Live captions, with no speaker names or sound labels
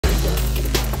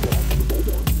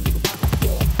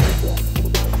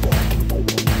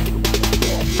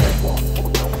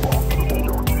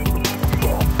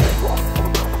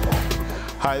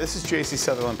This is JC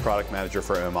Sutherland, Product Manager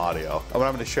for M Audio. And what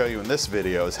I'm going to show you in this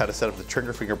video is how to set up the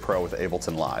Trigger Finger Pro with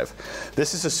Ableton Live.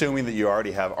 This is assuming that you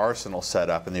already have Arsenal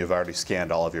set up and you've already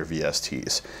scanned all of your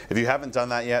VSTs. If you haven't done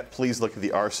that yet, please look at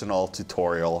the Arsenal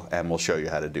tutorial and we'll show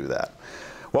you how to do that.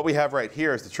 What we have right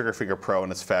here is the Trigger Finger Pro in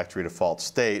its factory default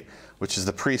state, which is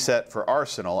the preset for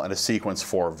Arsenal and a sequence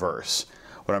for verse.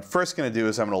 What I'm first going to do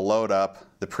is I'm going to load up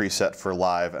the preset for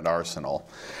Live and Arsenal.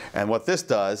 And what this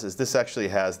does is this actually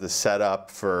has the setup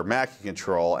for Mackie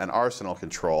control and Arsenal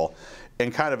control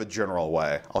in kind of a general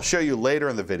way. I'll show you later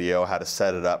in the video how to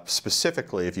set it up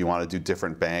specifically if you want to do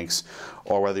different banks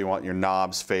or whether you want your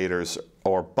knobs, faders,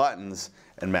 or buttons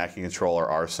in Mackie control or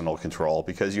Arsenal control,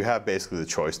 because you have basically the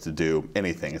choice to do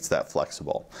anything. It's that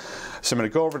flexible. So I'm going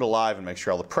to go over to Live and make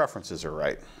sure all the preferences are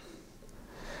right.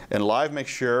 In Live, make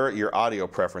sure your audio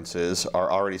preferences are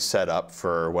already set up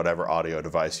for whatever audio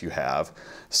device you have.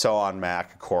 So on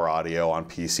Mac, Core Audio, on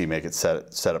PC, make it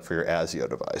set up for your ASIO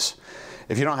device.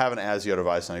 If you don't have an ASIO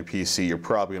device on your PC, you're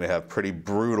probably going to have pretty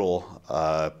brutal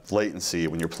latency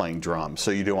when you're playing drums,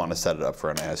 so you do want to set it up for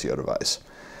an ASIO device.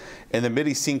 In the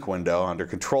MIDI sync window, under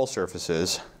Control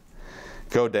Surfaces,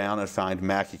 go down and find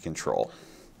Mackie Control.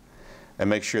 And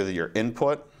make sure that your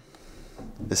input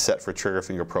is set for Trigger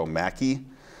Finger Pro Mackie,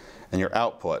 and your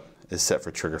output is set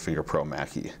for Trigger Finger Pro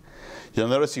Mackie. You'll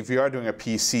notice if you are doing a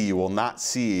PC, you will not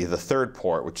see the third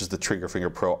port, which is the Trigger Finger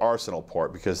Pro Arsenal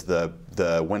port, because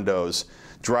the Windows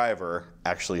driver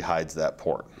actually hides that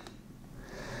port.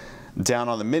 Down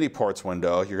on the MIDI ports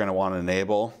window, you're going to want to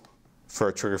enable for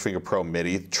Trigger Finger Pro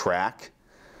MIDI track,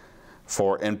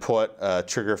 for input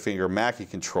Trigger Finger Mackie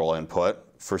control input,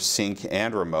 for sync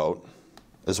and remote,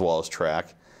 as well as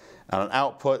track. On an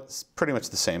output, it's pretty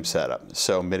much the same setup.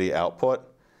 So MIDI output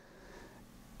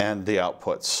and the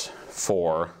outputs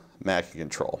for Mackie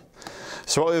control.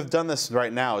 So what we've done this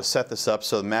right now is set this up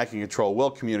so the Mackie control will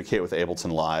communicate with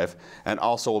Ableton Live, and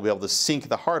also we'll be able to sync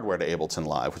the hardware to Ableton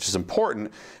Live, which is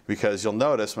important because you'll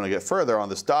notice when I get further on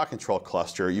this DAW control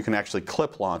cluster, you can actually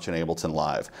clip launch in Ableton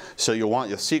Live. So you'll want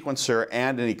your sequencer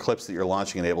and any clips that you're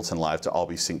launching in Ableton Live to all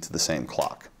be synced to the same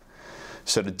clock.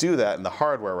 So to do that in the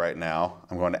hardware right now,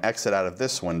 I'm going to exit out of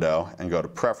this window and go to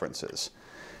Preferences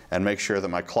and make sure that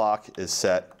my clock is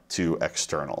set to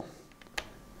external.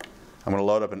 I'm going to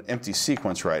load up an empty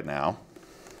sequence right now.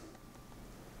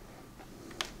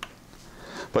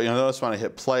 But you'll notice when I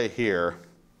hit play here,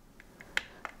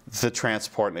 the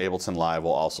transport in Ableton Live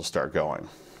will also start going.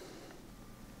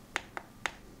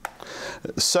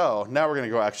 So now we're going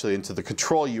to go actually into the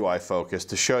control UI focus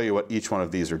to show you what each one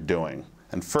of these are doing.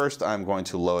 And first I'm going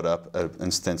to load up an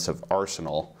instance of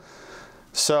Arsenal.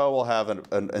 So we'll have an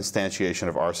instantiation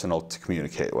of Arsenal to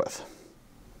communicate with.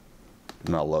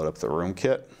 And I'll load up the room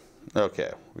kit. Okay,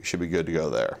 we should be good to go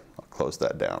there. I'll close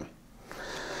that down.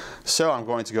 So I'm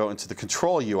going to go into the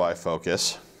control UI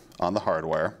focus on the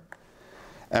hardware.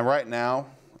 And right now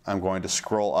I'm going to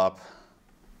scroll up,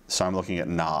 so I'm looking at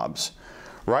knobs.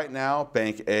 Right now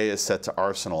bank A is set to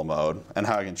Arsenal mode, and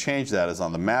how I can change that is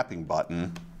on the mapping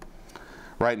button.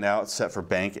 Right now it's set for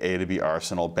bank A to be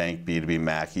Arsenal, bank B to be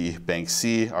Mackie, bank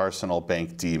C Arsenal,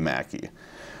 bank D Mackie.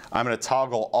 I'm going to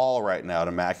toggle all right now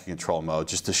to Mackie control mode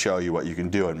just to show you what you can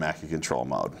do in Mackie control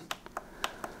mode.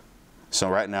 So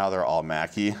right now they're all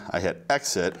Mackie. I hit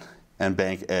exit and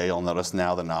bank A, you'll notice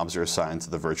now the knobs are assigned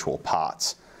to the virtual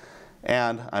pots.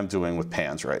 And I'm doing with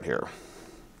pans right here.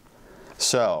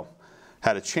 So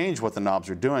how to change what the knobs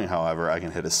are doing, however, I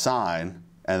can hit assign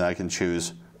and I can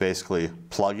choose basically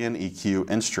plug-in EQ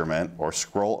instrument or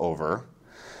scroll over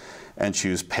and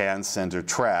choose pan, center,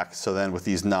 track. So then with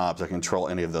these knobs I control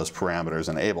any of those parameters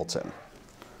in Ableton.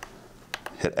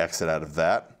 Hit exit out of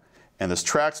that. And this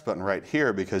tracks button right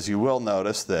here, because you will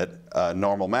notice that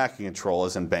normal Mackie control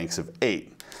is in banks of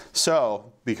 8.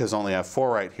 So because I only have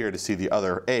 4 right here to see the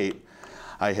other 8,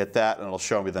 I hit that and it'll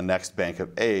show me the next bank of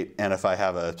 8. And if I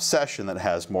have a session that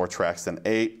has more tracks than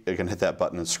 8, I can hit that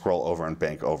button and scroll over and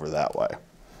bank over that way.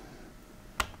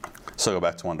 So go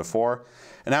back to 1 to 4.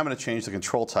 And now I'm going to change the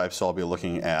control type, so I'll be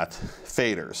looking at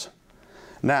faders.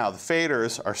 Now the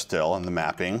faders are still, in the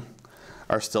mapping,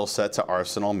 are still set to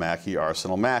Arsenal,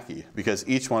 Mackie, because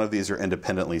each one of these are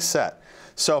independently set.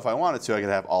 So if I wanted to, I could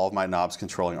have all of my knobs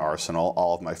controlling Arsenal,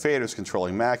 all of my faders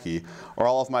controlling Mackie, or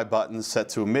all of my buttons set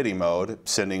to a MIDI mode,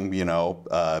 sending,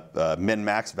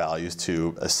 min-max values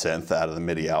to a synth out of the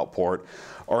MIDI out port,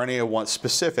 or any one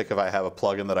specific if I have a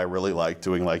plugin that I really like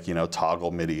doing, like,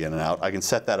 toggle MIDI in and out. I can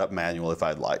set that up manual if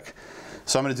I'd like.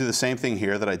 So I'm going to do the same thing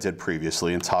here that I did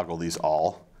previously and toggle these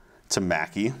all to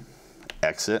Mackie,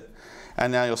 exit,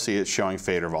 and now you'll see it showing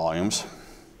fader volumes.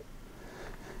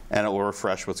 and it will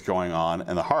refresh what's going on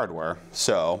in the hardware.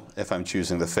 So if I'm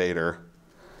choosing the fader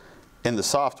in the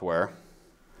software,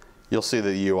 you'll see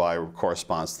the UI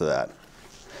corresponds to that.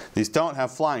 These don't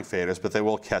have flying faders, but they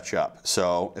will catch up.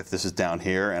 So if this is down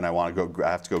here and I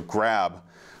have to go grab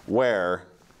where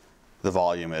the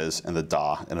volume is in the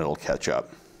DAW, and it'll catch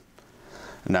up.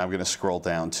 And now I'm going to scroll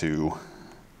down to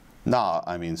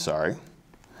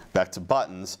back to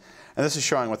buttons. And this is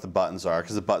showing what the buttons are,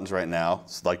 because the buttons right now,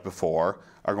 like before,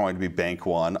 are going to be Bank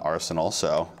 1, Arsenal.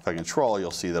 So if I control,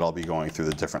 you'll see that I'll be going through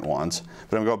the different ones.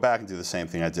 But I'm going to go back and do the same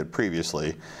thing I did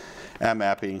previously. And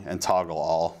mapping and toggle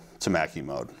all to Mackie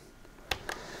mode.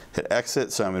 Hit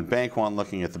exit, so I'm in Bank 1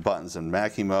 looking at the buttons in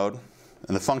Mackie mode.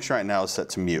 And the function right now is set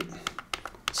to mute.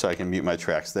 So I can mute my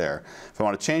tracks there. If I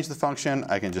want to change the function,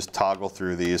 I can just toggle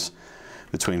through these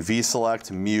between V-select,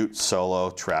 mute,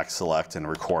 solo, track select, and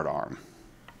record arm.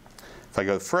 If I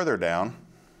go further down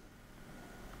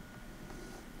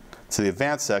to the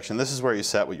advanced section, this is where you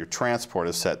set what your transport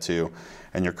is set to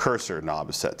and your cursor knob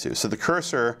is set to. So the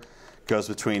cursor goes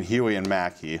between Huey and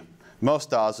Mackie. Most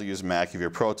DAWs will use Mackie. If you're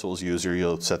a Pro Tools user,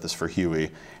 you'll set this for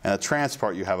Huey. And the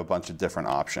transport, you have a bunch of different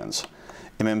options.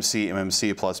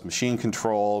 MMC plus machine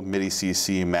control, MIDI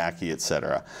CC, Mackie,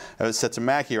 etc. I have it set to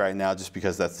Mackie right now just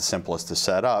because that's the simplest to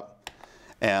set up.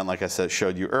 And like I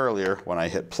showed you earlier, when I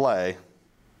hit play,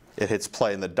 it hits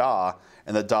play in the DAW,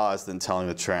 and the DAW is then telling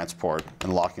the transport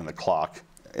and locking the clock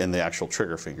in the actual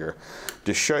trigger finger.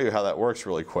 To show you how that works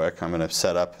really quick, I'm going to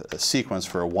set up a sequence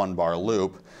for a 1-bar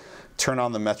loop, turn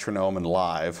on the metronome in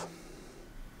live,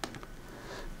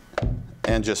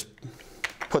 and just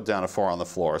put down a 4 on the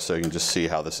floor so you can just see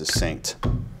how this is synced.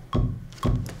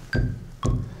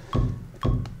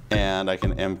 And I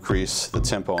can increase the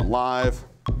tempo in live.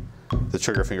 The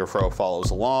trigger finger pro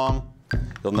follows along.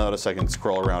 You'll notice I can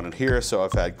scroll around in here, so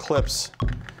if I had clips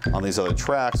on these other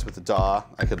tracks with the DAW,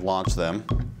 I could launch them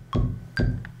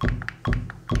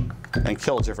and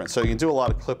kill different. So you can do a lot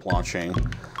of clip launching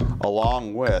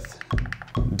along with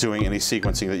doing any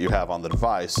sequencing that you have on the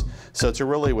device. So to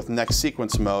really, with next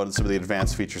sequence mode and some of the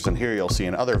advanced features in here you'll see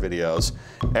in other videos,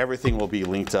 everything will be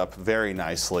linked up very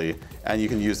nicely, and you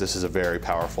can use this as a very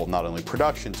powerful, not only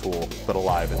production tool, but a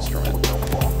live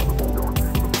instrument.